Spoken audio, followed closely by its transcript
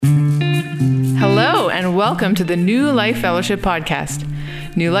and welcome to the New Life Fellowship podcast.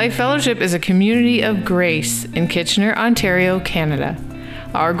 New Life Fellowship is a community of grace in Kitchener, Ontario, Canada.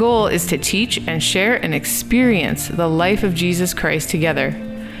 Our goal is to teach and share and experience the life of Jesus Christ together.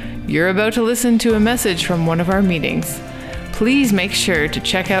 You're about to listen to a message from one of our meetings. Please make sure to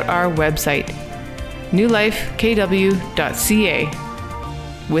check out our website,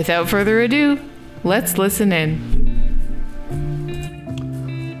 newlifekw.ca. Without further ado, let's listen in.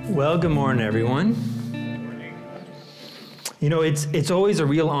 Well, good morning, everyone. You know, it's always a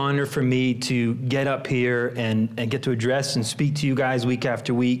real honor for me to get up here and get to address and speak to you guys week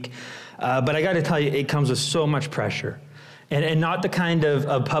after week. But I got to tell you, it comes with so much pressure. And not the kind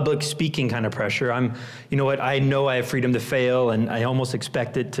of public speaking kind of pressure. I know I have freedom to fail, and I almost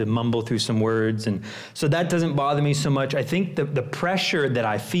expect it to mumble through some words. And so that doesn't bother me so much. I think the pressure that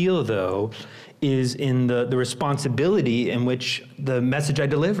I feel, though, is in the responsibility in which the message I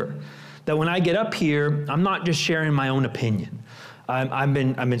deliver. That when I get up here, I'm not just sharing my own opinion. I've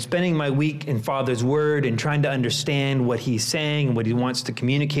been spending my week in Father's Word and trying to understand what He's saying and what He wants to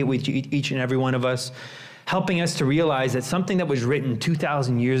communicate with each and every one of us, helping us to realize that something that was written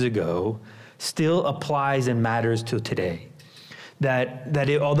 2,000 years ago still applies and matters till today.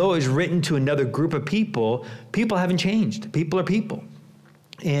 Although it was written to another group of people, people haven't changed. People are people.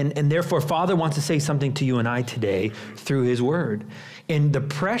 And therefore, Father wants to say something to you and I today through His Word. And the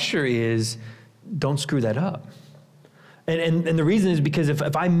pressure is, don't screw that up. And the reason is because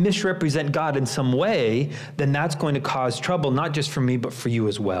if I misrepresent God in some way, then that's going to cause trouble, not just for me, but for you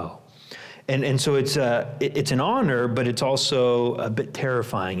as well. And so it's an honor, but it's also a bit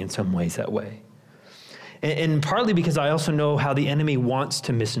terrifying in some ways that way. And partly because I also know how the enemy wants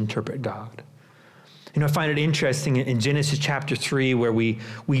to misinterpret God. You know, I find it interesting in Genesis chapter 3 where we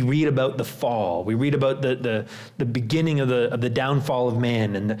read about the fall. We read about the beginning of the downfall of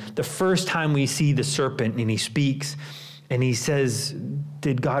man, and the first time we see the serpent and he speaks and he says,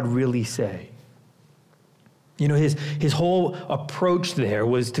 "Did God really say?" You know, his whole approach there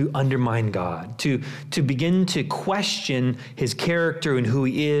was to undermine God, to begin to question His character and who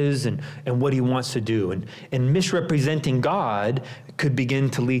He is and what He wants to do. And misrepresenting God could begin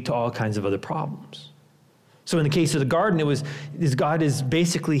to lead to all kinds of other problems. So in the case of the garden, God is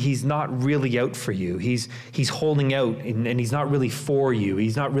basically, He's not really out for you. He's holding out, and He's not really for you.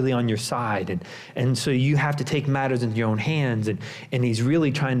 He's not really on your side. And so you have to take matters into your own hands, and He's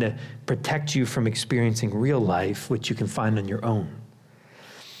really trying to protect you from experiencing real life, which you can find on your own.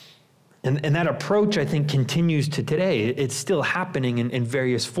 And that approach, I think, continues to today. It's still happening in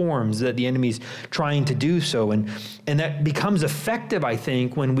various forms that the enemy's trying to do so. And that becomes effective, I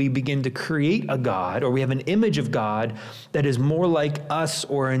think, when we begin to create a God, or we have an image of God that is more like us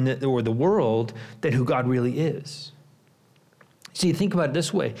or the world than who God really is. See, think about it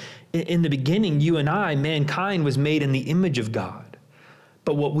this way. In the beginning, you and I, mankind, was made in the image of God.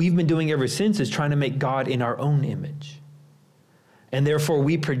 But what we've been doing ever since is trying to make God in our own image. And therefore,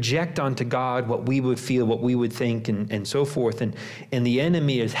 we project onto God what we would feel, what we would think, and so forth. And the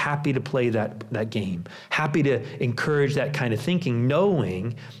enemy is happy to play that game, happy to encourage that kind of thinking,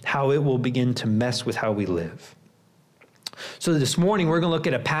 knowing how it will begin to mess with how we live. So this morning, we're going to look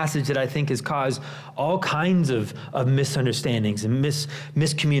at a passage that I think has caused all kinds of misunderstandings and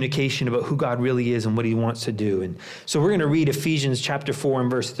miscommunication about who God really is and what He wants to do. And so we're going to read Ephesians chapter 4 and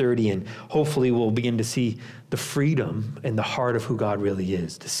verse 30, and hopefully we'll begin to see the freedom and the heart of who God really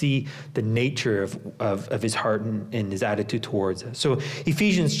is, to see the nature of His heart and His attitude towards us. So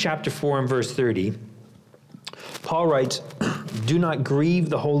Ephesians chapter 4 and verse 30, Paul writes, "Do not grieve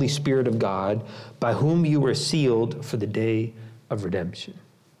the Holy Spirit of God, by whom you were sealed for the day of redemption."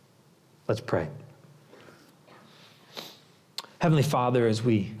 Let's pray. Heavenly Father, as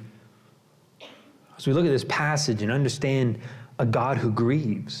we look at this passage and understand a God who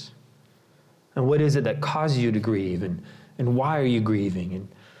grieves, and what is it that causes you to grieve, and why are you grieving,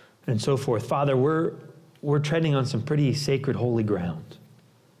 and so forth. Father, we're treading on some pretty sacred, holy ground,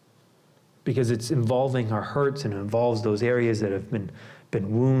 because it's involving our hurts and it involves those areas that have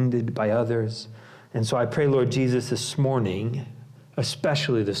been wounded by others. And so I pray, Lord Jesus, this morning,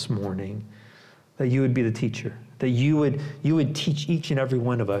 especially this morning, that you would be the teacher, that you would teach each and every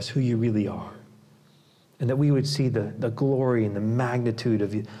one of us who you really are, and that we would see the glory and the magnitude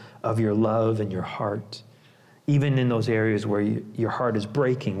of your love and your heart, even in those areas where your heart is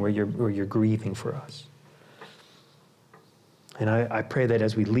breaking, where you're grieving for us. And I pray that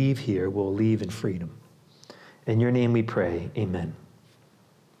as we leave here, we'll leave in freedom. In your name we pray, amen.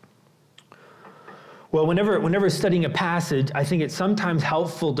 Well, whenever studying a passage, I think it's sometimes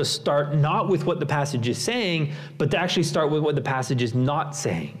helpful to start not with what the passage is saying, but to actually start with what the passage is not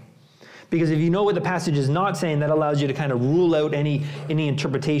saying. Because if you know what the passage is not saying, that allows you to kind of rule out any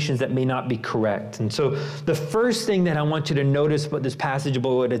interpretations that may not be correct. And so the first thing that I want you to notice about this passage,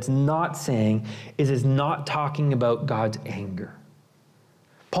 about what it's not saying, is it's not talking about God's anger.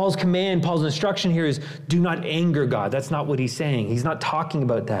 Paul's command, Paul's instruction here is do not anger God. That's not what he's saying. He's not talking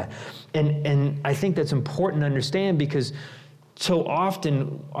about that. And I think that's important to understand, because so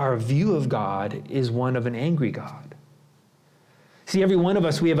often our view of God is one of an angry God. See, every one of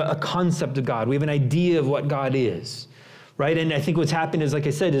us, we have a concept of God. We have an idea of what God is, right? And I think what's happened is, like I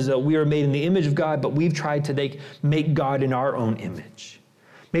said, is that we are made in the image of God, but we've tried to make God in our own image.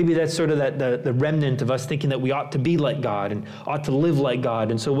 Maybe that's sort of the remnant of us thinking that we ought to be like God and ought to live like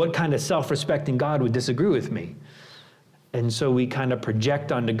God. And so what kind of self-respecting God would disagree with me? And so we kind of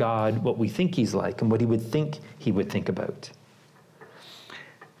project onto God what we think he's like and what he would think about.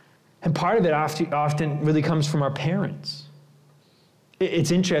 And part of it often really comes from our parents.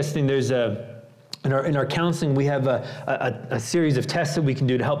 It's interesting, there's in our counseling, we have a series of tests that we can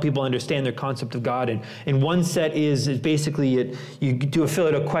do to help people understand their concept of God. And one set is basically you do fill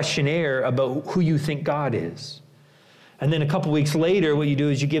out a questionnaire about who you think God is. And then a couple weeks later, what you do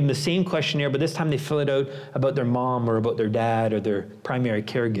is you give them the same questionnaire, but this time they fill it out about their mom or about their dad or their primary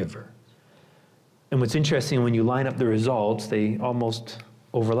caregiver. And what's interesting, when you line up the results, they almost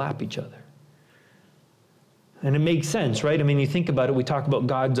overlap each other. And it makes sense, right? I mean, you think about it, we talk about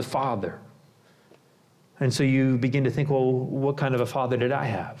God's a father. And so you begin to think, well, what kind of a father did I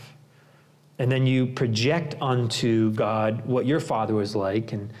have? And then you project onto God what your father was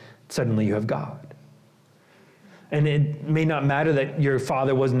like, and suddenly you have God. And it may not matter that your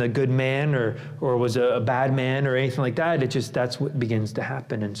father wasn't a good man or was a bad man or anything like that. That's what begins to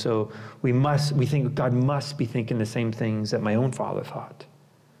happen. And so we think God must be thinking the same things that my own father thought.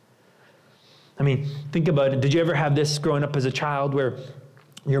 I mean, think about it. Did you ever have this growing up as a child where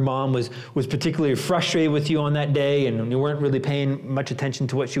your mom was particularly frustrated with you on that day and you weren't really paying much attention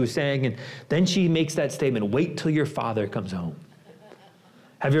to what she was saying, and then she makes that statement, wait till your father comes home.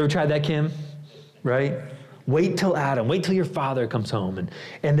 Have you ever tried that, Kim? Right? Wait till Adam, wait till your father comes home.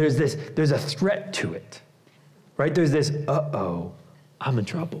 And there's a threat to it, right? There's this, I'm in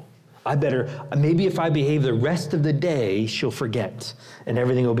trouble. Maybe if I behave the rest of the day, she'll forget and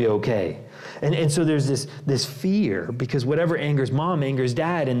everything will be okay. And so there's this fear, because whatever angers mom angers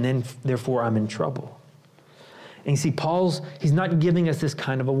dad, and then therefore I'm in trouble. And you see, he's not giving us this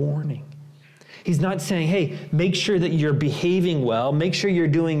kind of a warning. He's not saying, hey, make sure that you're behaving well, make sure you're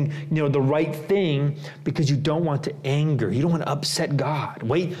doing the right thing, because you don't want to anger, you don't want to upset God.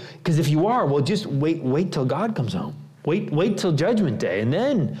 Wait, because if you are, well, just wait till God comes home. Wait till Judgment Day, and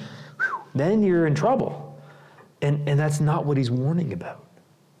then you're in trouble. And that's not what he's warning about.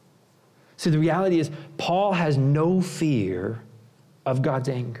 So the reality is, Paul has no fear of God's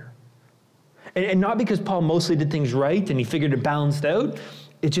anger. And not because Paul mostly did things right and he figured it balanced out.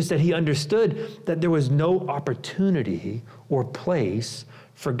 It's just that he understood that there was no opportunity or place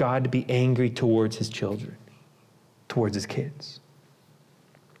for God to be angry towards his children, towards his kids.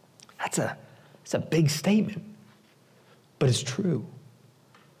 It's a big statement, but it's true.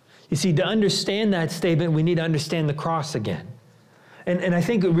 You see, to understand that statement, we need to understand the cross again. And I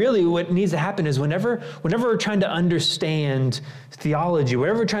think really what needs to happen is whenever we're trying to understand theology,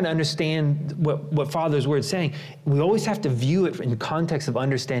 whenever we're trying to understand what Father's Word is saying, we always have to view it in the context of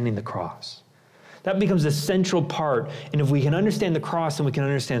understanding the cross. That becomes a central part. And if we can understand the cross, then we can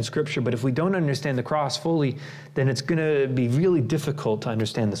understand Scripture. But if we don't understand the cross fully, then it's going to be really difficult to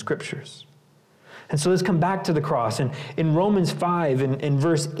understand the Scriptures. And so let's come back to the cross. And in Romans 5, in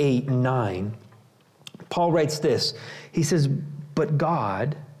verse 8 and 9, Paul writes this. He says, But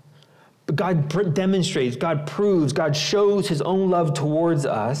God demonstrates, God proves, God shows his own love towards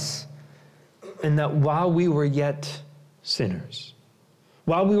us, and that while we were yet sinners,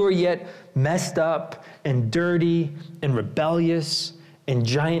 while we were yet messed up and dirty and rebellious and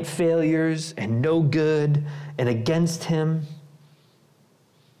giant failures and no good and against him,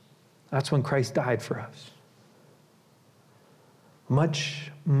 that's when Christ died for us. Much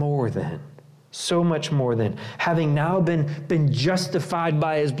more than. So much more than, having now been justified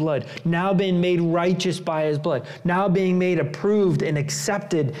by his blood, now being made righteous by his blood, now being made approved and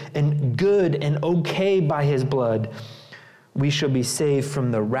accepted and good and okay by his blood, we shall be saved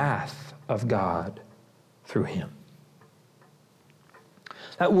from the wrath of God through him.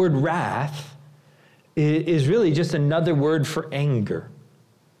 That word wrath is really just another word for anger.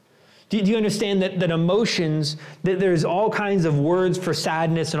 Do you understand that emotions, that there's all kinds of words for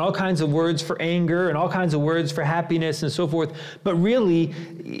sadness and all kinds of words for anger and all kinds of words for happiness and so forth. But really,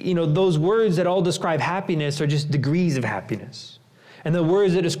 those words that all describe happiness are just degrees of happiness. And the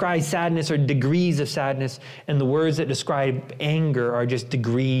words that describe sadness are degrees of sadness, and the words that describe anger are just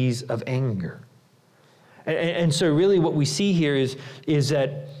degrees of anger. And so really what we see here is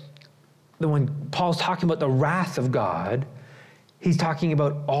that when Paul's talking about the wrath of God, he's talking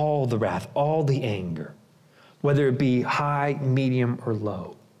about all the wrath, all the anger, whether it be high, medium, or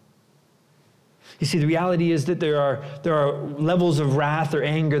low. You see, the reality is that there are levels of wrath or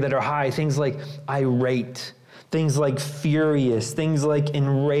anger that are high, things like irate, things like furious, things like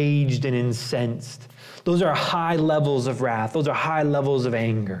enraged and incensed. Those are high levels of wrath. Those are high levels of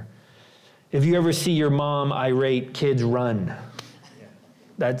anger. If you ever see your mom irate, kids run.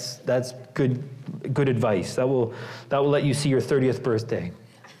 That's good advice. That will let you see your 30th birthday.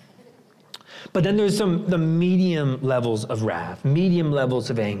 But then there's the medium levels of wrath, medium levels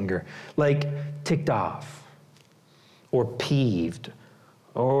of anger, like ticked off, or peeved,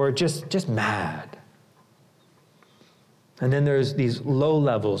 or just mad. And then there's these low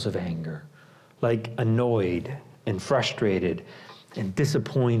levels of anger, like annoyed and frustrated and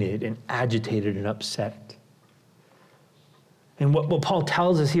disappointed and agitated and upset. And what Paul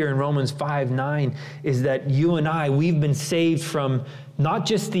tells us here in Romans 5:9 is that you and I, we've been saved from not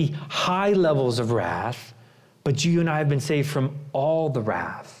just the high levels of wrath, but you and I have been saved from all the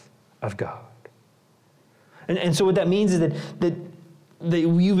wrath of God. And so what that means is that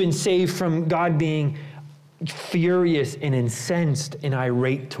you've been saved from God being furious and incensed and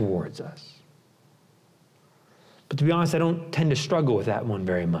irate towards us. But to be honest, I don't tend to struggle with that one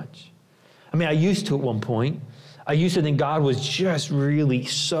very much. I mean, I used to at one point. I used to think God was just really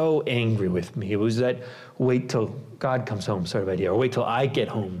so angry with me. It was that wait till God comes home sort of idea, or wait till I get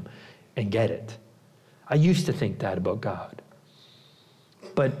home and get it. I used to think that about God.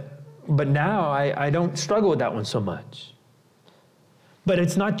 But now I don't struggle with that one so much. But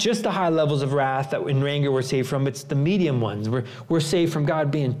it's not just the high levels of wrath that in anger we're saved from, it's the medium ones. We're saved from God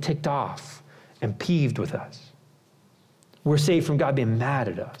being ticked off and peeved with us. We're saved from God being mad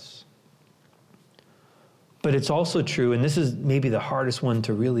at us. But it's also true, and this is maybe the hardest one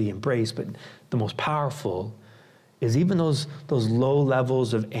to really embrace, but the most powerful, is even those low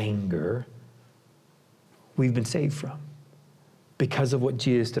levels of anger we've been saved from because of what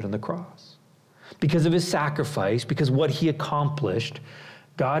Jesus did on the cross. Because of his sacrifice, because what he accomplished,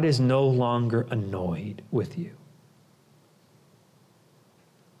 God is no longer annoyed with you.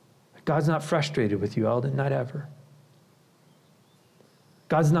 God's not frustrated with you, Eldon, not ever.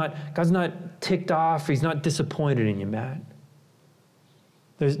 God's not ticked off. He's not disappointed in you, Matt.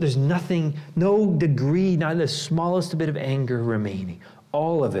 There's nothing, no degree, not the smallest bit of anger remaining.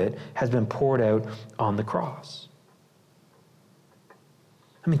 All of it has been poured out on the cross.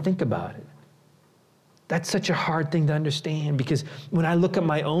 I mean, think about it. That's such a hard thing to understand, because when I look at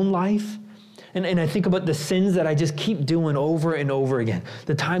my own life and I think about the sins that I just keep doing over and over again,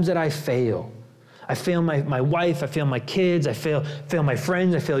 the times that I fail my wife, I fail my kids, I fail my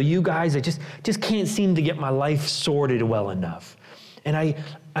friends, I fail you guys. I just can't seem to get my life sorted well enough. And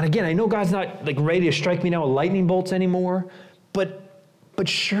again, I know God's not like ready to strike me down with lightning bolts anymore, but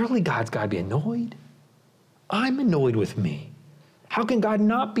surely God's got to be annoyed. I'm annoyed with me. How can God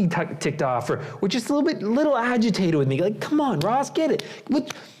not be ticked off or just a little agitated with me? Like, come on, Ross, get it.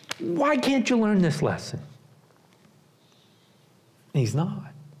 Why can't you learn this lesson? And he's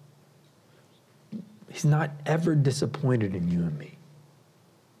not. He's not ever disappointed in you and me.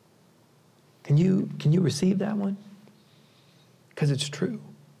 Can you receive that one? Because it's true.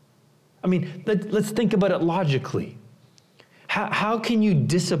 I mean, let's think about it logically. How can you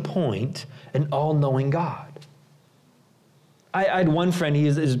disappoint an all-knowing God? I had one friend, he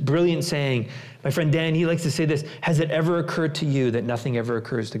is brilliant saying, my friend Dan, he likes to say this, has it ever occurred to you that nothing ever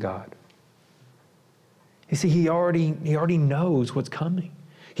occurs to God? You see, he already knows what's coming.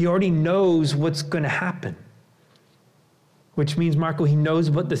 He already knows what's going to happen. Which means, Marco, he knows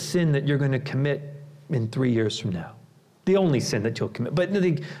about the sin that you're going to commit in 3 years from now. The only sin that you'll commit. But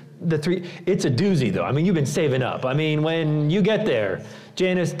the three, it's a doozy though. I mean, you've been saving up. I mean, when you get there,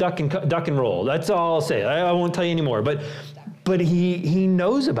 Janice, duck and roll. That's all I'll say. I won't tell you anymore. But he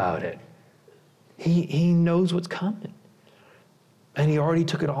knows about it. He knows what's coming. And he already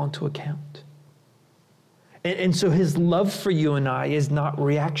took it all into account. And so his love for you and I is not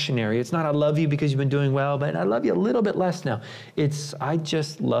reactionary. It's not I love you because you've been doing well, but I love you a little bit less now. It's I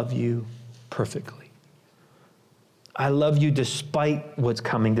just love you perfectly. I love you despite what's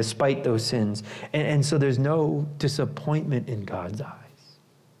coming, despite those sins. And so there's no disappointment in God's eyes.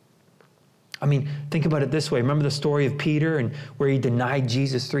 I mean, think about it this way. Remember the story of Peter and where he denied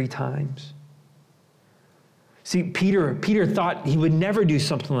Jesus 3 times? See, Peter thought he would never do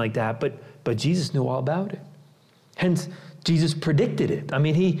something like that, but Jesus knew all about it. Hence, Jesus predicted it. I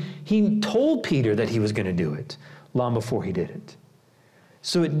mean, he told Peter that he was going to do it long before he did it.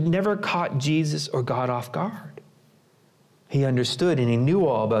 So it never caught Jesus or God off guard. He understood and he knew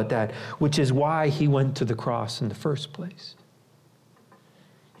all about that, which is why he went to the cross in the first place.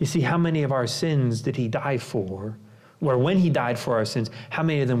 You see, how many of our sins did he die for? Or when he died for our sins, how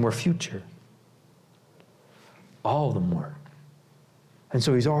many of them were future? All of them were. And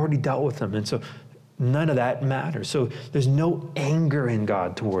so he's already dealt with them. And so none of that matters. So there's no anger in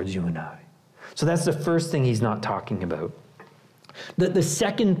God towards you and I. So that's the first thing he's not talking about. The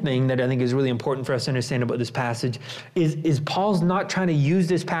second thing that I think is really important for us to understand about this passage is Paul's not trying to use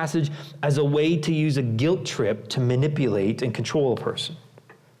this passage as a way to use a guilt trip to manipulate and control a person.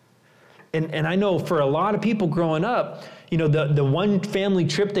 And I know for a lot of people growing up, the one family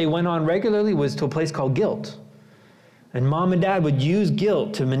trip they went on regularly was to a place called guilt. And mom and dad would use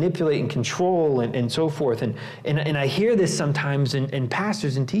guilt to manipulate and control and so forth. And I hear this sometimes in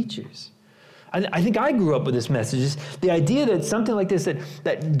pastors and teachers. I think I grew up with this message, the idea that something like this,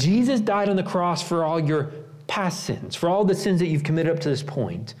 that Jesus died on the cross for all your past sins, for all the sins that you've committed up to this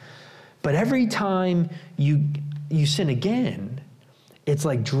point. But every time you sin again, it's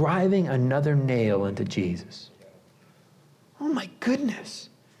like driving another nail into Jesus. Oh my goodness.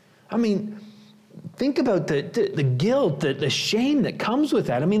 I mean, think about the guilt, the shame that comes with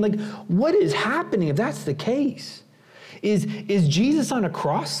that. I mean, what is happening if that's the case? Is Jesus on a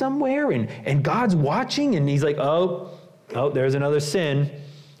cross somewhere and God's watching and he's like, oh, there's another sin.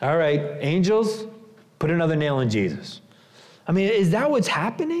 All right, angels, put another nail in Jesus. I mean, is that what's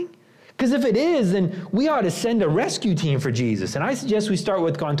happening? Because if it is, then we ought to send a rescue team for Jesus. And I suggest we start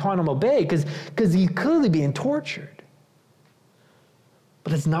with Guantanamo Bay because he's clearly being tortured.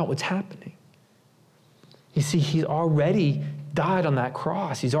 But that's not what's happening. You see, he's already died on that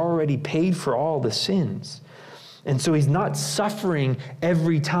cross. He's already paid for all the sins. And so he's not suffering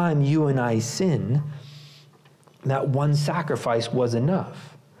every time you and I sin. That one sacrifice was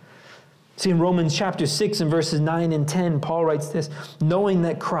enough. See, in Romans chapter 6 and verses 9 and 10, Paul writes this, knowing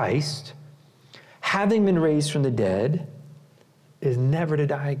that Christ, having been raised from the dead, is never to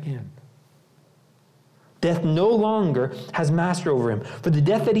die again. Death no longer has master over him. For the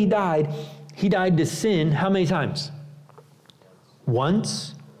death that he died to sin how many times?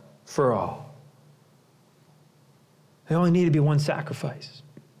 Once for all. There only needed to be one sacrifice.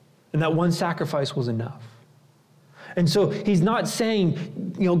 And that one sacrifice was enough. And so he's not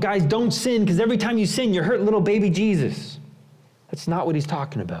saying, guys, don't sin because every time you sin, you hurt little baby Jesus. That's not what he's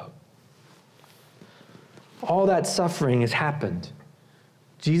talking about. All that suffering has happened.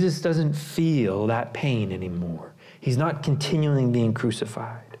 Jesus doesn't feel that pain anymore. He's not continually being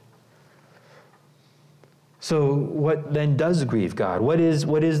crucified. So what then does grieve God? What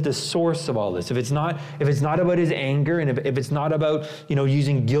is the source of all this? If it's not about his anger, and if it's not about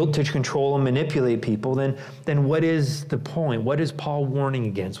using guilt to control and manipulate people, then what is the point? What is Paul warning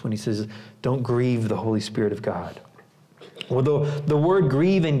against when he says, "Don't grieve the Holy Spirit of God"? Well, the word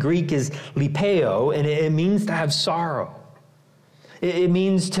grieve in Greek is lipeo, and it means to have sorrow. It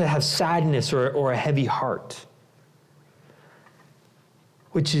means to have sadness or a heavy heart,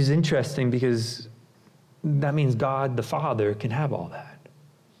 which is interesting because that means God the Father can have all that.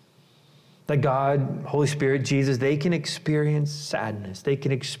 That God, Holy Spirit, Jesus, they can experience sadness. They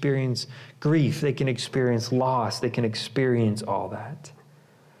can experience grief. They can experience loss. They can experience all that.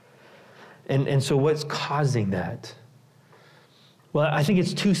 And so what's causing that? Well, I think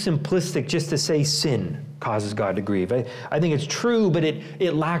it's too simplistic just to say sin causes God to grieve. I think it's true, but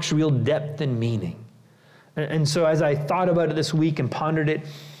it lacks real depth and meaning. And so as I thought about it this week and pondered it,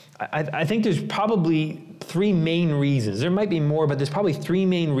 I think there's probably three main reasons. There might be more, but there's probably three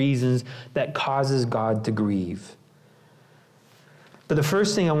main reasons that causes God to grieve. But the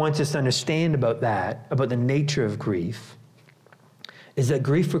first thing I want us to understand about the nature of grief, is that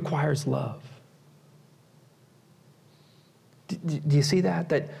grief requires love. Do you see that?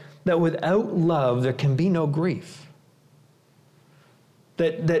 That without love, there can be no grief.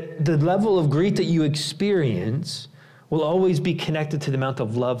 That the level of grief that you experience will always be connected to the amount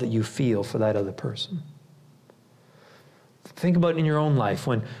of love that you feel for that other person. Think about in your own life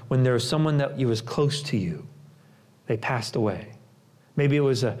when there was someone that was close to you, they passed away. Maybe it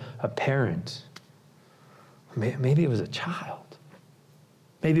was a parent. Maybe it was a child.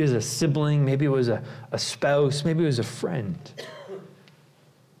 Maybe it was a sibling. Maybe it was a spouse. Maybe it was a friend.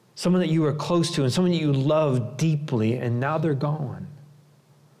 Someone that you were close to and someone that you loved deeply, and now they're gone.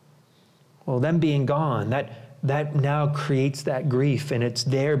 Well, them being gone, that now creates that grief, and it's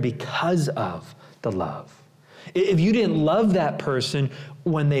there because of the love. If you didn't love that person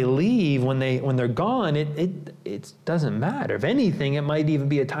when they leave, when they're gone, it doesn't matter. If anything, it might even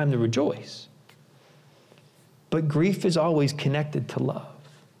be a time to rejoice. But grief is always connected to love,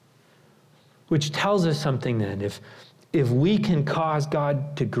 which tells us something then. If we can cause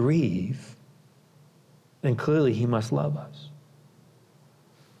God to grieve, then clearly he must love us.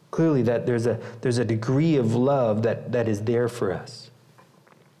 Clearly that there's a degree of love that is there for us.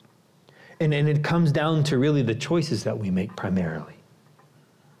 And it comes down to really the choices that we make primarily.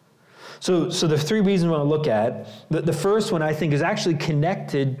 So the three reasons we want to look at. The first one I think is actually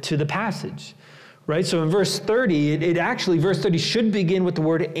connected to the passage, right? So in verse 30, verse 30 should begin with the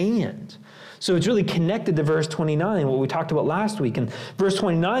word and. So it's really connected to verse 29, what we talked about last week. And verse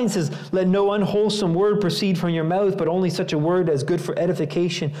 29 says, let no unwholesome word proceed from your mouth, but only such a word as good for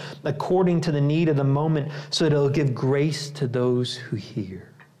edification according to the need of the moment, so that it'll give grace to those who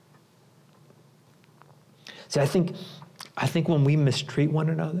hear. See, I think when we mistreat one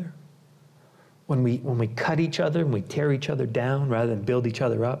another, when we cut each other and we tear each other down rather than build each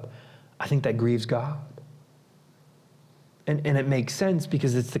other up, I think that grieves God. And it makes sense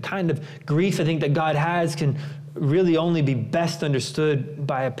because it's the kind of grief I think that God has can really only be best understood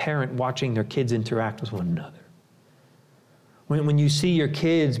by a parent watching their kids interact with one another. When you see your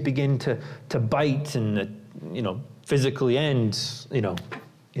kids begin to bite and physically and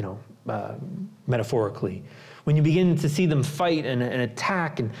metaphorically, when you begin to see them fight and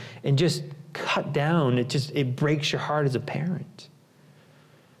attack and just cut down, it breaks your heart as a parent.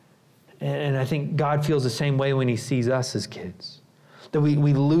 And I think God feels the same way when he sees us as kids, that we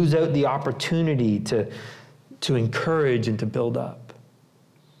lose out the opportunity to encourage and to build up.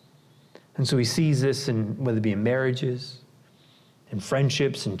 And so he sees this whether it be in marriages, in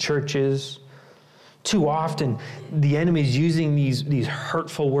friendships, in churches. Too often, the enemy is using these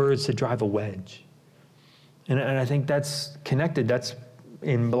hurtful words to drive a wedge. And I think that's connected. That's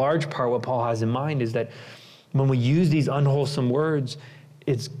in large part what Paul has in mind, is that when we use these unwholesome words,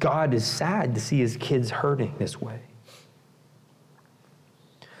 God is sad to see his kids hurting this way.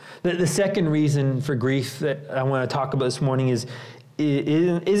 The second reason for grief that I want to talk about this morning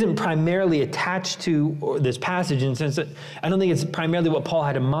isn't primarily attached to this passage, in the sense that I don't think it's primarily what Paul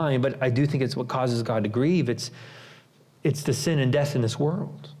had in mind, but I do think it's what causes God to grieve. It's the sin and death in this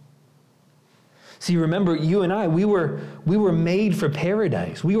world. See, remember, you and I, we were made for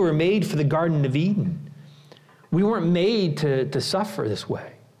paradise. We were made for the Garden of Eden. We weren't made to suffer this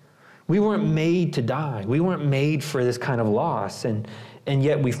way. We weren't made to die. We weren't made for this kind of loss, and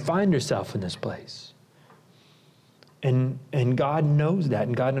yet we find ourselves in this place. And God knows that,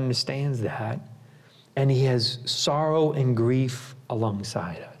 and God understands that, and he has sorrow and grief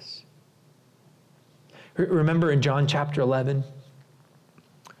alongside us. Remember in John chapter 11?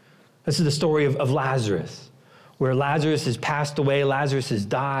 This is the story of Lazarus, where Lazarus has passed away, Lazarus has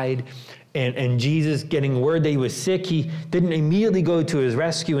died, and Jesus, getting word that he was sick, he didn't immediately go to his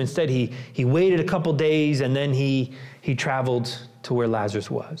rescue. Instead, he waited a couple days, and then he traveled to where Lazarus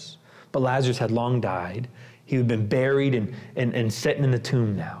was. But Lazarus had long died. He had been buried and sitting in the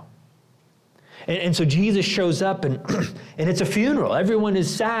tomb now. And so Jesus shows up, and it's a funeral. Everyone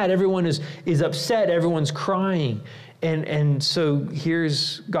is sad. Everyone is upset. Everyone's crying. And so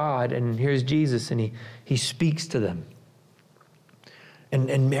here's God, and here's Jesus, and he speaks to them.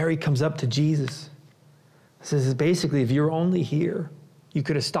 And Mary comes up to Jesus and says, basically, if you're only here, you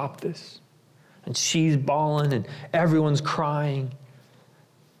could have stopped this. And she's bawling, and everyone's crying.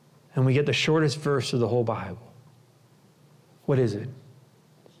 And we get the shortest verse of the whole Bible. What is it?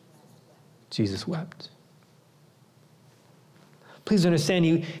 Jesus wept. Please understand,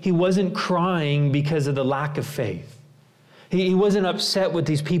 he wasn't crying because of the lack of faith. He wasn't upset with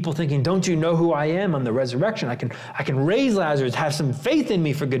these people thinking, don't you know who I am on the resurrection? I can raise Lazarus, have some faith in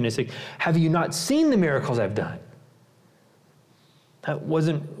me, for goodness sake. Have you not seen the miracles I've done? That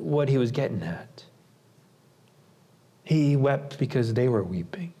wasn't what he was getting at. He wept because they were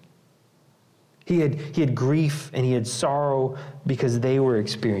weeping. He had grief and he had sorrow because they were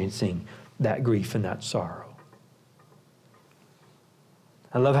experiencing that grief and that sorrow.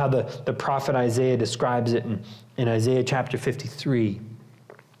 I love how the prophet Isaiah describes it in Isaiah chapter 53,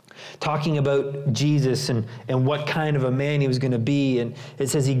 talking about Jesus and what kind of a man he was going to be. And it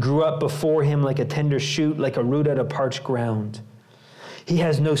says he grew up before him like a tender shoot, like a root out of parched ground. He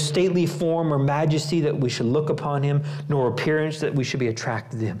has no stately form or majesty that we should look upon him, nor appearance that we should be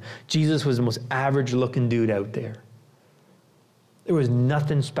attracted to him. Jesus was the most average looking dude out there. There was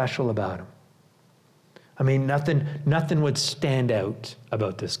nothing special about him. I mean, nothing would stand out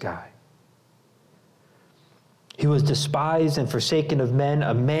about this guy. He was despised and forsaken of men,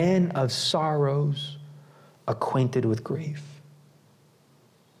 a man of sorrows, acquainted with grief.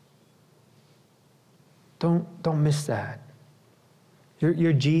 Don't miss that.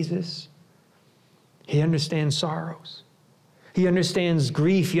 You're Jesus. He understands sorrows. He understands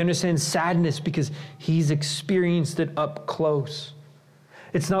grief. He understands sadness because he's experienced it up close.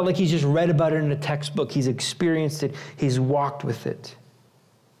 It's not like he's just read about it in a textbook. He's experienced it. He's walked with it.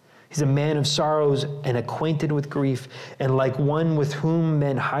 He's a man of sorrows and acquainted with grief. And like one with whom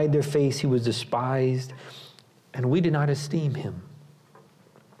men hide their face, he was despised, and we did not esteem him.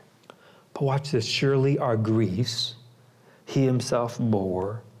 But watch this. Surely our griefs he himself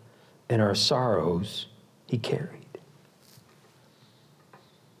bore, and our sorrows he carried.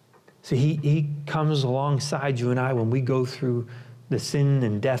 See, he comes alongside you and I when we go through the sin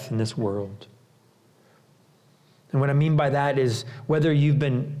and death in this world. And what I mean by that is whether you've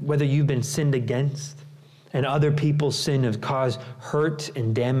been sinned against and other people's sin have caused hurt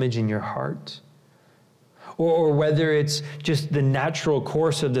and damage in your heart, or whether it's just the natural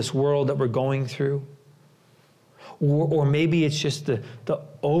course of this world that we're going through, or maybe it's just the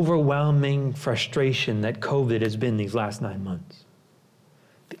overwhelming frustration that COVID has been these last 9 months.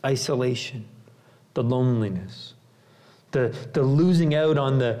 The isolation, the loneliness, the losing out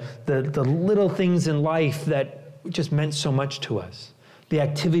on the little things in life that just meant so much to us. The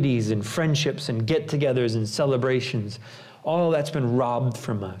activities and friendships and get-togethers and celebrations, all that's been robbed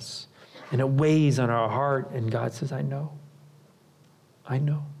from us. And it weighs on our heart, and God says, I know.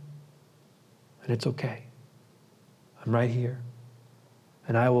 And it's okay. I'm right here.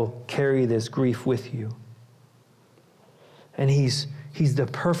 And I will carry this grief with you. And he's the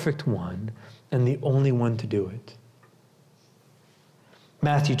perfect one and the only one to do it.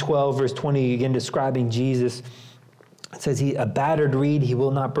 Matthew 12, verse 20, again describing Jesus, it says, a battered reed he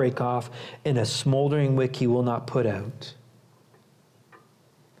will not break off, and a smoldering wick he will not put out.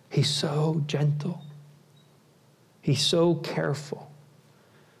 He's so gentle. He's so careful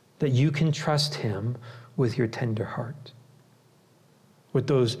that you can trust him with your tender heart, with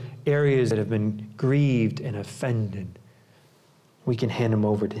those areas that have been grieved and offended. We can hand them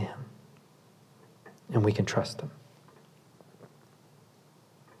over to him, and we can trust him.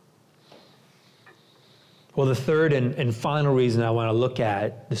 Well, the third and final reason I want to look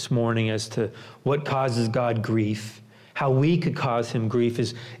at this morning as to what causes God grief, how we could cause him grief,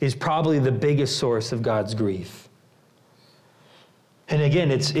 is probably the biggest source of God's grief. And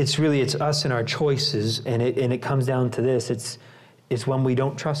again, it's us and our choices, and it comes down to this. It's when we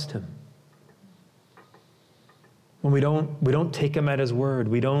don't trust him. When we don't take him at his word.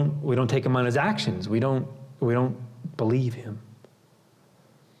 We don't take him on his actions. We don't believe him.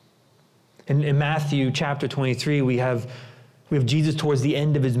 In Matthew chapter 23, we have Jesus towards the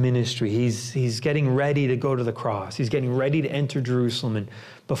end of his ministry. He's getting ready to go to the cross. He's getting ready to enter Jerusalem. And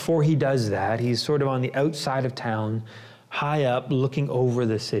before he does that, he's sort of on the outside of town, high up, looking over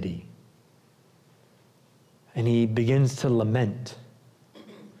the city. And he begins to lament.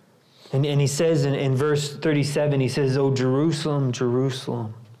 And he says in verse 37, he says, "O Jerusalem,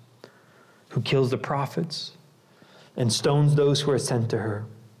 Jerusalem, who kills the prophets and stones those who are sent to her.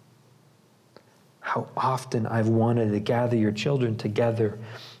 How often I've wanted to gather your children together,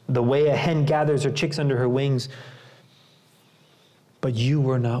 the way a hen gathers her chicks under her wings, but you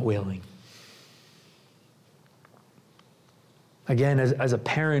were not willing." Again, as a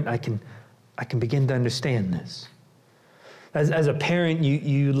parent, I can begin to understand this. As a parent,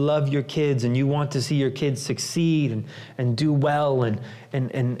 you love your kids and you want to see your kids succeed and do well and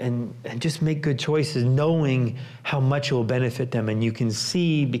just make good choices, knowing how much it will benefit them. And you can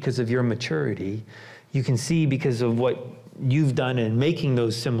see, because of your maturity, you can see because of what you've done in making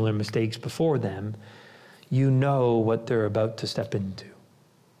those similar mistakes before them, you know what they're about to step into.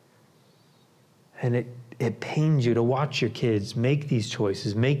 And it pains you to watch your kids make these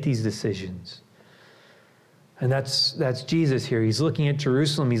choices, make these decisions. And that's Jesus here. He's looking at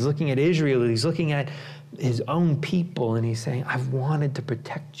Jerusalem. He's looking at Israel. He's looking at his own people. And he's saying, I've wanted to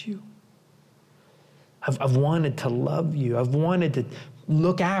protect you. I've wanted to love you. I've wanted to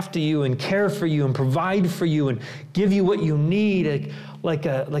look after you and care for you and provide for you and give you what you need, like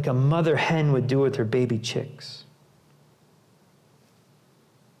a mother hen would do with her baby chicks.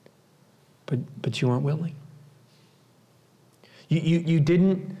 But you weren't willing. You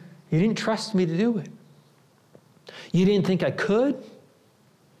didn't trust me to do it. You didn't think I could,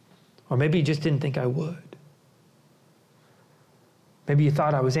 or maybe you just didn't think I would. Maybe you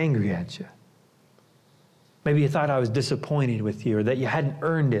thought I was angry at you. Maybe you thought I was disappointed with you, or that you hadn't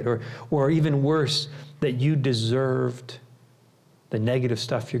earned it, or even worse, that you deserved the negative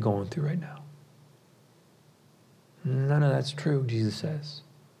stuff you're going through right now. None of that's true, Jesus says.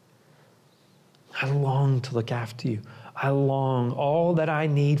 I long to look after you. I long, all that I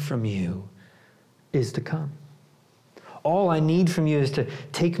need from you is to come. All I need from you is to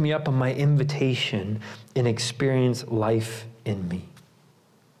take me up on my invitation and experience life in me.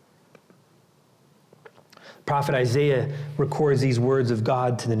 Prophet Isaiah records these words of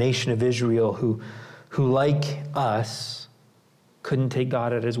God to the nation of Israel who like us, couldn't take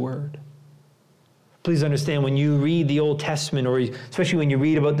God at his word. Please understand, when you read the Old Testament, or especially when you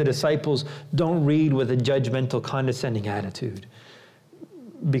read about the disciples, don't read with a judgmental, condescending attitude,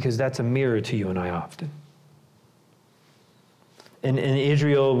 because that's a mirror to you and I often. And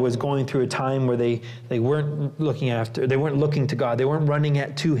Israel was going through a time where they weren't looking to God. They weren't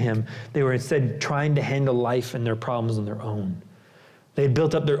running to him. They were instead trying to handle life and their problems on their own. They had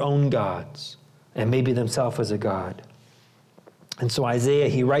built up their own gods, and maybe themselves as a god. And so Isaiah,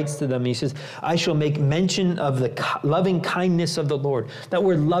 he writes to them, he says, I shall make mention of the loving kindness of the Lord. That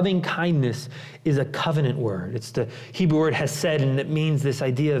word loving kindness is a covenant word. It's the Hebrew word hesed, and it means this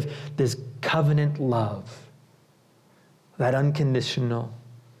idea of this covenant love. That unconditional,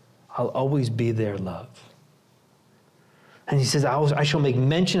 I'll always be there love. And he says, I shall make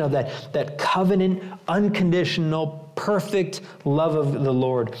mention of that covenant, unconditional, perfect love of the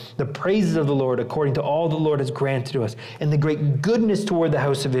Lord, the praises of the Lord according to all the Lord has granted to us, and the great goodness toward the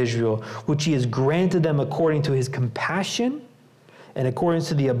house of Israel, which he has granted them according to his compassion and according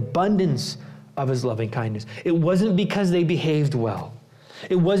to the abundance of his loving kindness. It wasn't because they behaved well.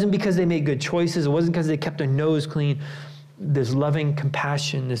 It wasn't because they made good choices. It wasn't because they kept their nose clean. This loving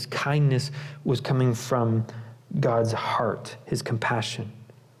compassion, this kindness was coming from God's heart, his compassion.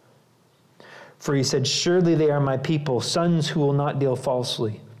 For he said, surely they are my people, sons who will not deal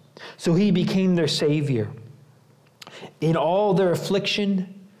falsely. So he became their Savior. In all their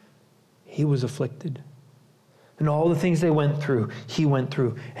affliction, he was afflicted. And all the things they went through, he went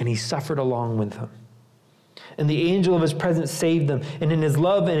through, and he suffered along with them. And the angel of his presence saved them. And in his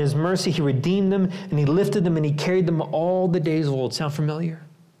love and his mercy, he redeemed them, and he lifted them, and he carried them all the days of old. Sound familiar?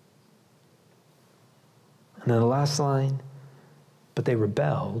 And then the last line, but they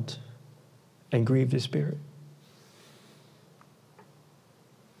rebelled and grieved his spirit.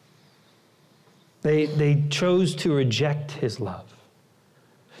 They chose to reject his love.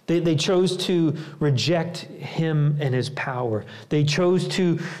 They chose to reject him and his power. They chose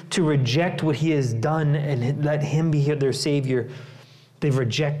to reject what he has done and let him be their Savior. They've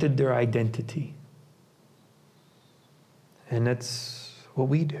rejected their identity. And that's what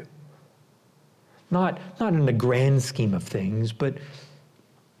we do. Not in the grand scheme of things, but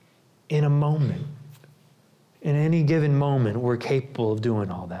in a moment. In any given moment, we're capable of doing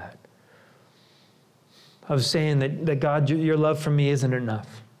all that. Of saying that God, your love for me isn't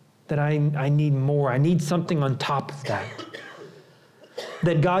enough. That I need more. I need something on top of that.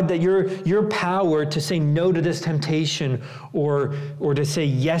 That God, that your power to say no to this temptation or to say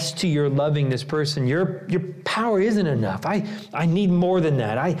yes to your loving this person, your power isn't enough. I need more than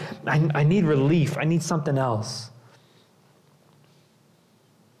that. I need relief. I need something else.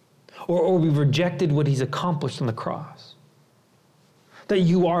 Or we've rejected what he's accomplished on the cross. That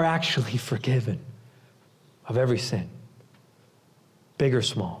you are actually forgiven of every sin, big or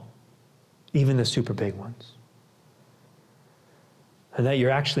small, even the super big ones. And that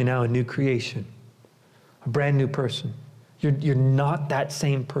you're actually now a new creation, a brand new person. You're not that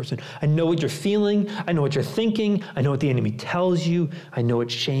same person. I know what you're feeling. I know what you're thinking. I know what the enemy tells you. I know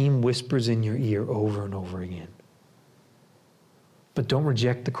what shame whispers in your ear over and over again. But don't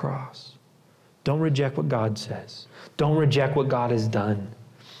reject the cross. Don't reject what God says. Don't reject what God has done.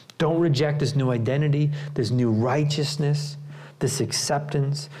 Don't reject this new identity, this new righteousness, this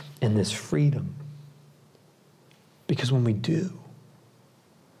acceptance, and this freedom. Because when we do,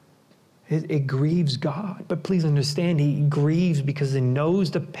 it grieves God. But please understand, he grieves because he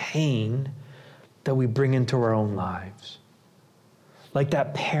knows the pain that we bring into our own lives. Like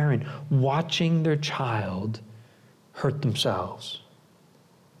that parent watching their child hurt themselves.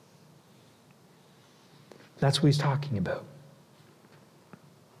 That's what he's talking about.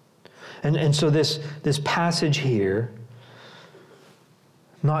 And so this passage here,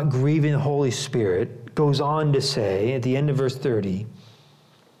 not grieving the Holy Spirit, goes on to say at the end of verse 30,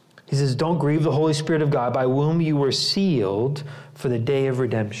 he says, don't grieve the Holy Spirit of God, by whom you were sealed for the day of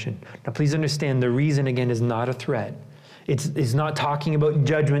redemption. Now please understand, the reason again is not a threat. It's not talking about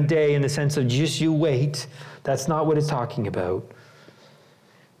judgment day in the sense of just you wait. That's not what it's talking about.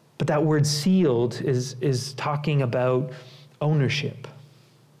 But that word sealed is talking about ownership.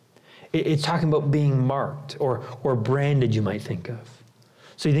 It's talking about being marked or branded, you might think of.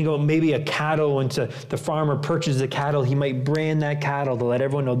 So you think about maybe a cattle, and so the farmer purchases a cattle, he might brand that cattle to let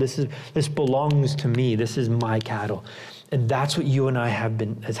everyone know this belongs to me, this is my cattle. And that's what you and I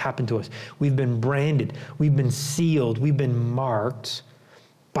has happened to us. We've been branded, we've been sealed, we've been marked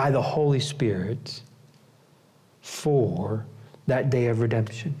by the Holy Spirit for that day of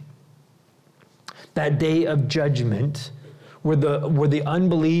redemption. That day of judgment where the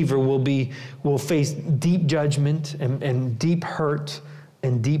unbeliever will face deep judgment and deep hurt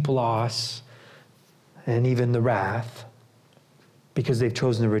and deep loss and even the wrath because they've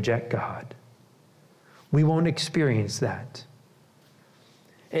chosen to reject God. We won't experience that.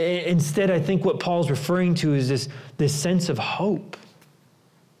 Instead, I think what Paul's referring to is this sense of hope.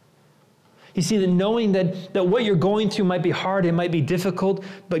 You see, that knowing that what you're going through might be hard, it might be difficult,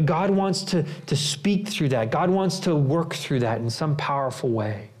 but God wants to speak through that. God wants to work through that in some powerful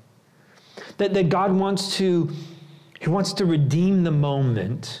way. That God wants to redeem the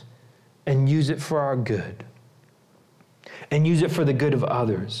moment and use it for our good. And use it for the good of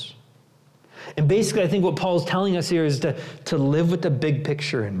others. And basically, I think what Paul's telling us here is to live with the big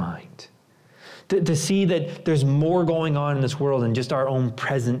picture in mind. To see that there's more going on in this world than just our own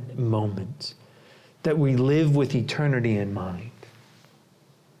present moment. That we live with eternity in mind.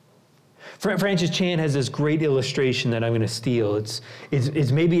 Francis Chan has this great illustration that I'm going to steal. It's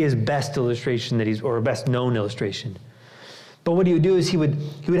maybe his best illustration or best known illustration. But what he would do is he would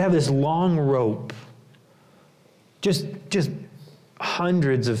have this long rope, just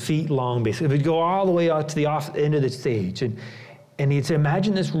hundreds of feet long, basically. It would go all the way out to the end of the stage. And he'd say,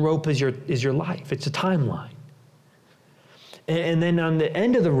 imagine this rope is your life. It's a timeline. And then on the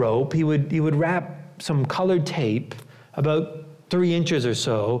end of the rope, he would wrap some colored tape about 3 inches or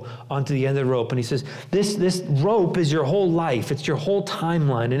so onto the end of the rope. And he says, this rope is your whole life. It's your whole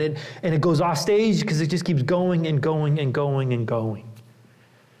timeline. And it goes off stage because it just keeps going and going and going and going.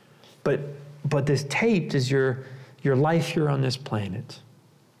 But this tape is your life here on this planet.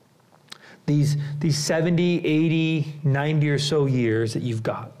 These 70, 80, 90 or so years that you've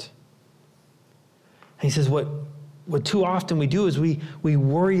got. And he says, what too often we do is we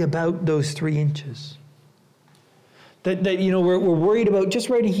worry about those 3 inches. That we're worried about just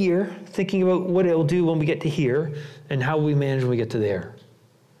right here, thinking about what it'll do when we get to here and how we manage when we get to there.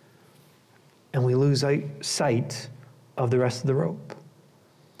 And we lose sight of the rest of the rope.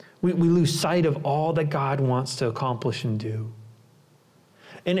 We lose sight of all that God wants to accomplish and do.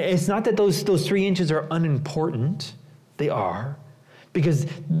 And it's not that those 3 inches are unimportant. They are. Because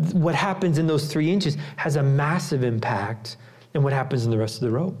what happens in those 3 inches has a massive impact in what happens in the rest of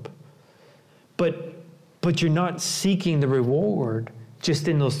the rope. But you're not seeking the reward just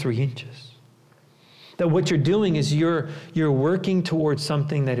in those 3 inches. That what you're doing is you're working towards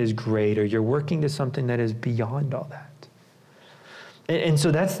something that is greater. You're working to something that is beyond all that. And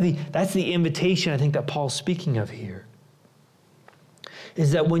so that's the invitation I think that Paul's speaking of here.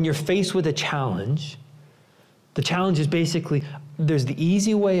 Is that when you're faced with a challenge, the challenge is basically there's the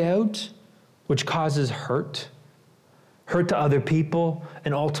easy way out, which causes hurt to other people,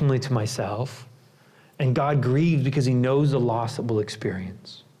 and ultimately to myself. And God grieves because he knows the loss that we'll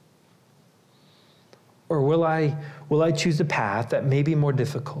experience. Or will I choose a path that may be more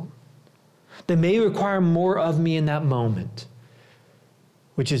difficult, that may require more of me in that moment,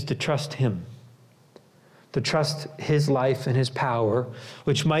 which is to trust him. To trust his life and his power,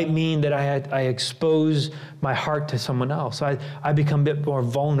 which might mean that I expose my heart to someone else. I become a bit more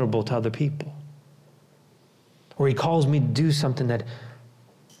vulnerable to other people. Or he calls me to do something that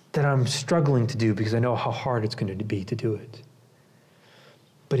I'm struggling to do because I know how hard it's going to be to do it.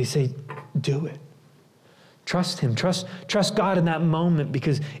 But he says, do it. Trust him. Trust God in that moment,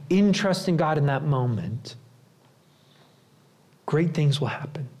 because in trusting God in that moment, great things will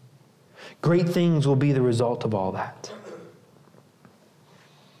happen. Great things will be the result of all that.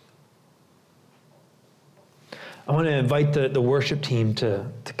 I want to invite the worship team to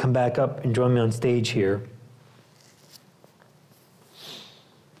come back up and join me on stage here.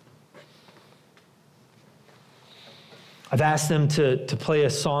 I've asked them to play a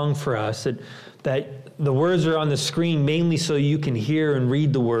song for us that the words are on the screen mainly so you can hear and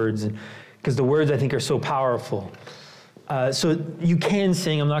read the words, because the words I think are so powerful. So you can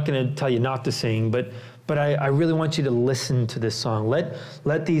sing. I'm not going to tell you not to sing, but I really want you to listen to this song.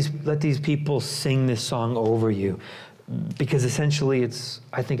 Let these people sing this song over you, because essentially it's,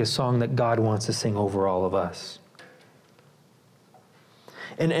 I think, a song that God wants to sing over all of us.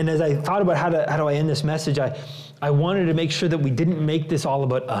 And as I thought about how do I end this message, I wanted to make sure that we didn't make this all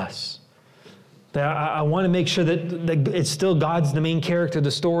about us. That I want to make sure that it's still God's the main character of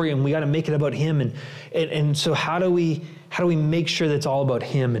the story, and we got to make it about him. And so how do we how do we make sure that it's all about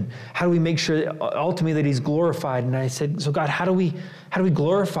him? And how do we make sure that ultimately that he's glorified? And I said, so God, how do we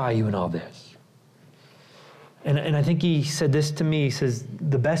glorify you in all this? And I think he said this to me. He says,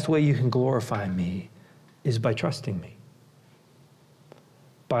 the best way you can glorify me is by trusting me,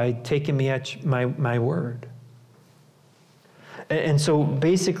 by taking me at my word. And so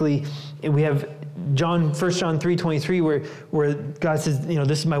basically, we have 1 John 3:23, where God says,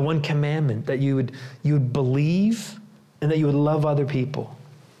 this is my one commandment, that you would believe and that you would love other people.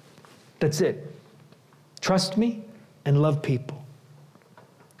 That's it. Trust me and love people.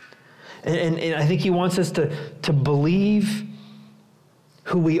 And I think he wants us to believe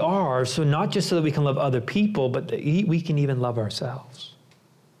who we are, so not just so that we can love other people, but that we can even love ourselves.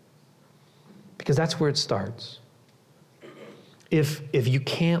 Because that's where it starts. If you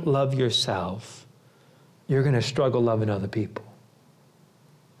can't love yourself, you're going to struggle loving other people.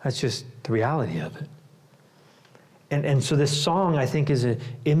 That's just the reality of it. And so this song, I think, is an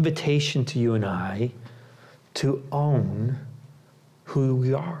invitation to you and I to own who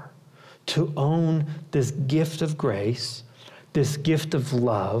we are, to own this gift of grace, this gift of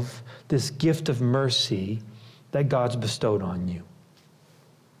love, this gift of mercy that God's bestowed on you.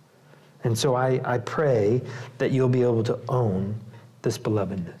 And so I pray that you'll be able to own this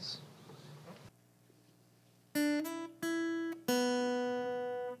belovedness.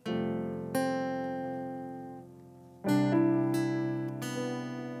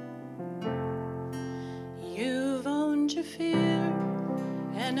 You've owned your fear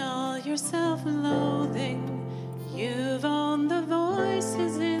and all your self-loathing. You've owned the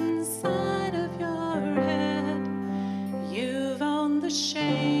voices inside of your head. You've owned the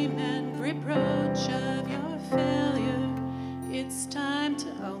shame and reproach of your failure. It's time to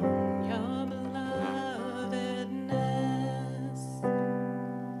own your belovedness.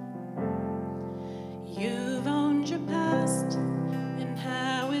 You've owned your past and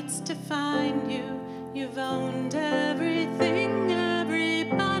how it's defined you. You've owned everything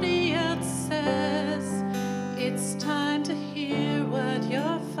everybody else says. It's time to hear what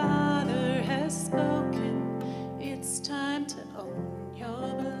your Father has spoken. It's time to own your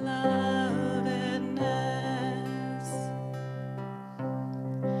belovedness.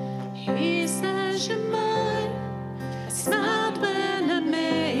 He says you're mine. I smiled when I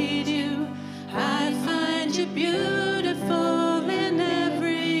made you. I find you beautiful in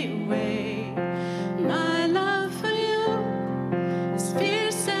every way. My love for you is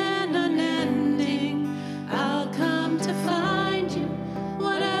fierce and unending. I'll come to find you,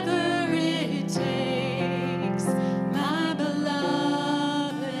 whatever it takes, my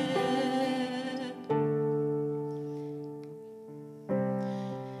beloved.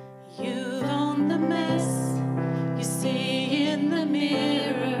 You've owned the mess you see in the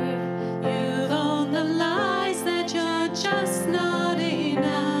mirror. You've owned the lies that you're just not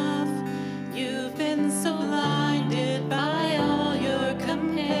enough. You've been so blinded by all your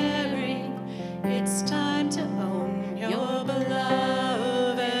comparing. It's time to own your belovedness.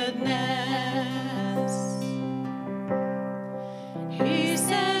 He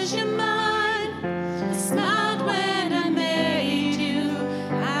says you're mine. I smiled when I made you.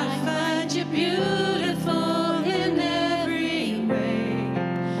 I find you beautiful in every way.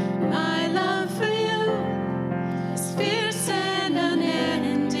 My love for you is fierce and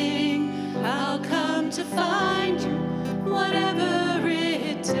unending. I'll come to find you, whatever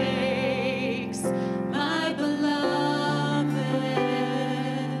it takes, my beloved.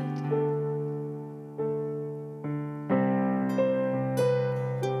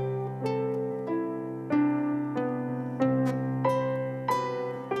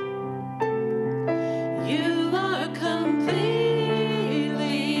 You are completely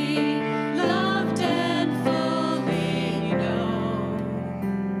loved and fully known.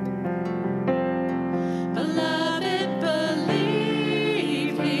 Beloved, believe.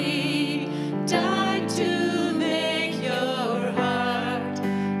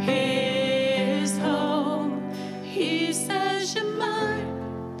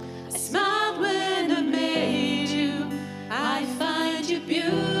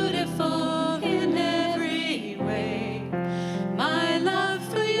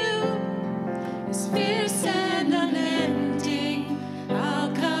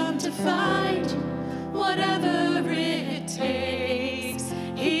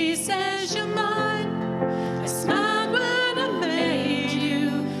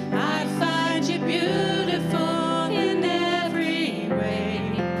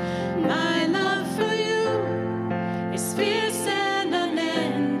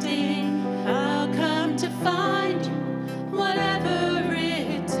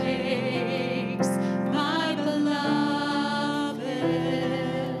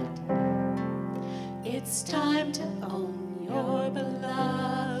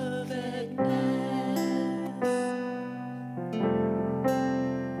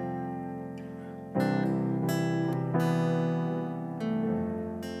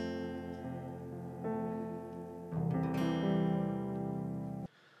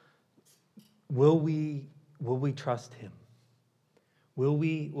 will we trust him? Will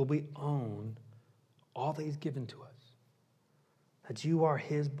we own all that he's given to us? That you are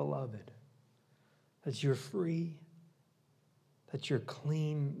his beloved, that you're free, that you're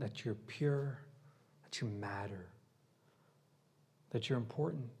clean, that you're pure, that you matter, that you're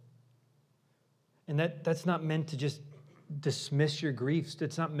important. And that's not meant to just dismiss your griefs.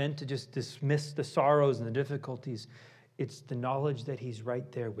 It's not meant to just dismiss the sorrows and the difficulties. It's the knowledge that he's right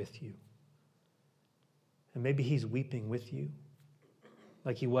there with you. And maybe he's weeping with you,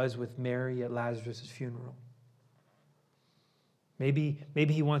 like he was with Mary at Lazarus' funeral. Maybe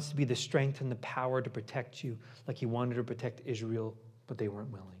he wants to be the strength and the power to protect you, like he wanted to protect Israel, but they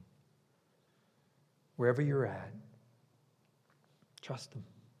weren't willing. Wherever you're at, trust him.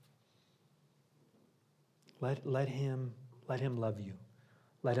 Let him love you.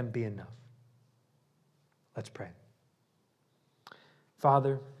 Let him be enough. Let's pray.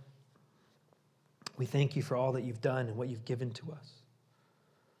 Father, we thank you for all that you've done and what you've given to us.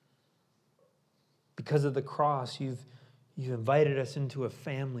 Because of the cross, you've invited us into a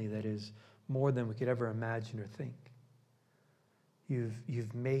family that is more than we could ever imagine or think.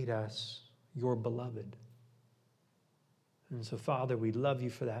 You've made us your beloved. And so, Father, we love you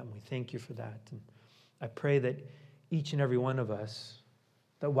for that, and we thank you for that. And I pray that each and every one of us,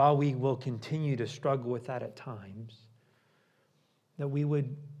 that while we will continue to struggle with that at times, that we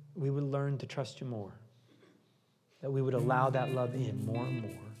would learn to trust you more, that we would allow that love in more and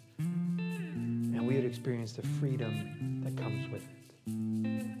more, and we would experience the freedom that comes with it.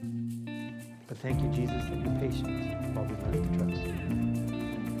 But thank you, Jesus, that you're patient while we learn to trust you.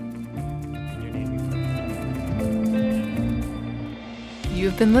 In your name we pray.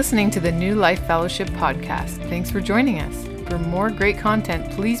 You've been listening to the New Life Fellowship podcast. Thanks for joining us. For more great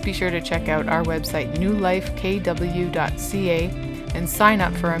content, please be sure to check out our website, newlifekw.ca, and sign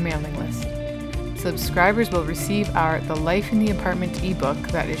up for our mailing list. Subscribers will receive our The Life in the Apartment ebook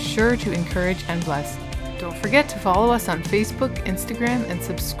that is sure to encourage and bless. Don't forget to follow us on Facebook, Instagram, and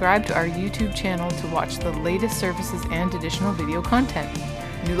subscribe to our YouTube channel to watch the latest services and additional video content.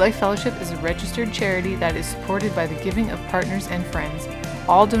 New Life Fellowship is a registered charity that is supported by the giving of partners and friends.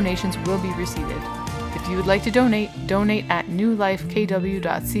 All donations will be received. If you would like to donate at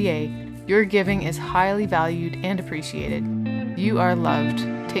newlifekw.ca. Your giving is highly valued and appreciated. You are loved.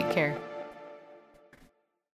 Take care.